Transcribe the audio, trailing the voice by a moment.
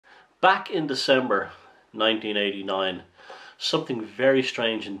Back in December 1989, something very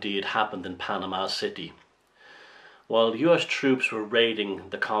strange indeed happened in Panama City. While US troops were raiding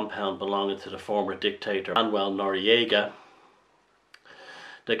the compound belonging to the former dictator Manuel Noriega,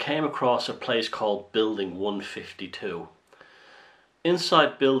 they came across a place called Building 152.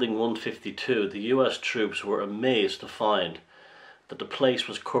 Inside Building 152, the US troops were amazed to find that the place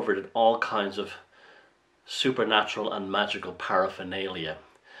was covered in all kinds of supernatural and magical paraphernalia.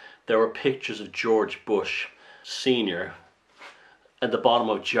 There were pictures of George Bush Sr. at the bottom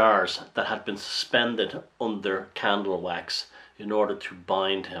of jars that had been suspended under candle wax in order to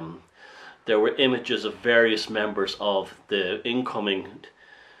bind him. There were images of various members of the incoming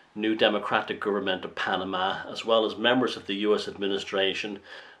new democratic government of Panama, as well as members of the US administration,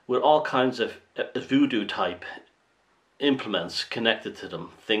 with all kinds of voodoo type implements connected to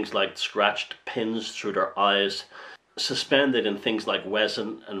them. Things like scratched pins through their eyes, suspended in things like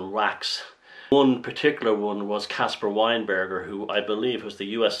resin and wax. One particular one was Caspar Weinberger, who I believe was the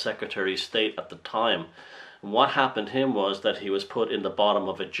US Secretary of State at the time. And what happened to him was that he was put in the bottom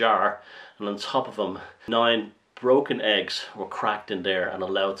of a jar, and on top of him 9 broken eggs were cracked in there and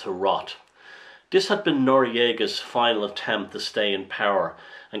allowed to rot. This had been Noriega's final attempt to stay in power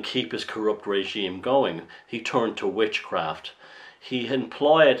and keep his corrupt regime going. He turned to witchcraft. He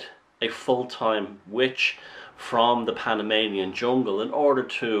employed a full-time witch from the Panamanian jungle in order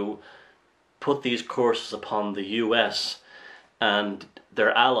to put these curses upon the US and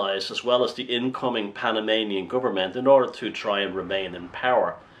their allies, as well as the incoming Panamanian government, in order to try and remain in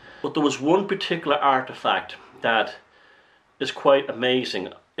power. But there was one particular artifact that is quite amazing,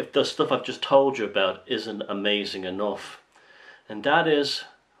 if the stuff I've just told you about isn't amazing enough. And that is,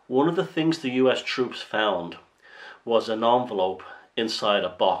 one of the things the US troops found was an envelope inside a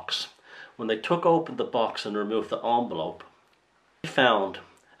box. When they took open the box and removed the envelope, they found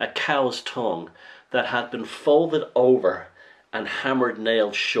a cow's tongue that had been folded over and hammered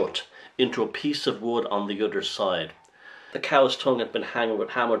nailed shut into a piece of wood on the other side. The cow's tongue had been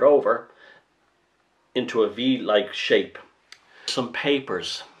hammered over into a V-like shape. Some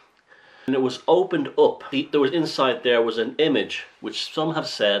papers, and it was opened up. Inside there was an image which some have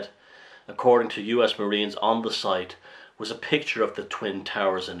said, according to US Marines on the site, was a picture of the Twin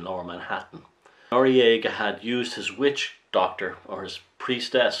Towers in Lower Manhattan. Noriega had used his witch doctor, or his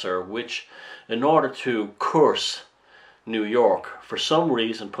priestess or witch, in order to curse New York. For some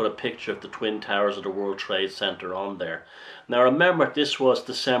reason put a picture of the Twin Towers of the World Trade Center on there. Now remember, this was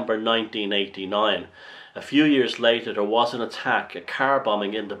December 1989. A few years later there was an attack, a car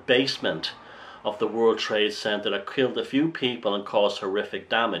bombing in the basement of the World Trade Center that killed a few people and caused horrific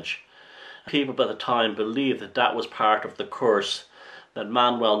damage. People at the time believed that that was part of the curse that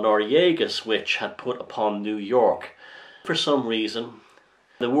Manuel Noriega's witch had put upon New York. For some reason,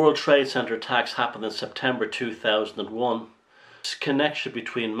 the World Trade Center attacks happened in September 2001. This connection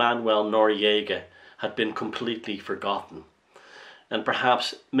between Manuel Noriega had been completely forgotten. And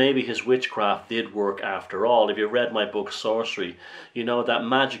perhaps maybe his witchcraft did work after all. If you read my book Sorcery, you know that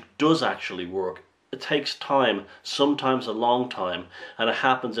magic does actually work. It takes time, sometimes a long time, and it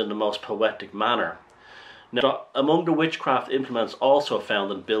happens in the most poetic manner. Now, among the witchcraft implements also found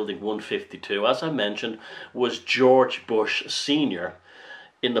in Building 152, as I mentioned, was George Bush Sr.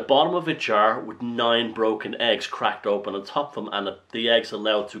 in the bottom of a jar with 9 broken eggs cracked open on top of them, and the eggs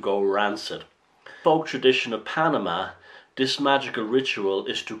allowed to go rancid. Folk tradition of Panama, this magical ritual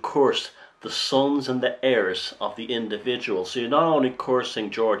is to curse the sons and the heirs of the individual. So you're not only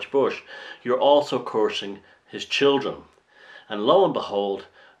cursing George Bush, you're also cursing his children. And lo and behold,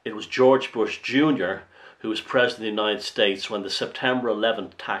 it was George Bush Jr. who was President of the United States when the September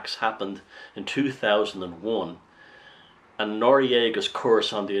 11th attacks happened in 2001. And Noriega's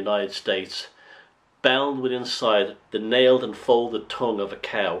curse on the United States, bound within inside the nailed and folded tongue of a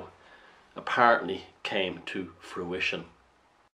cow, apparently came to fruition.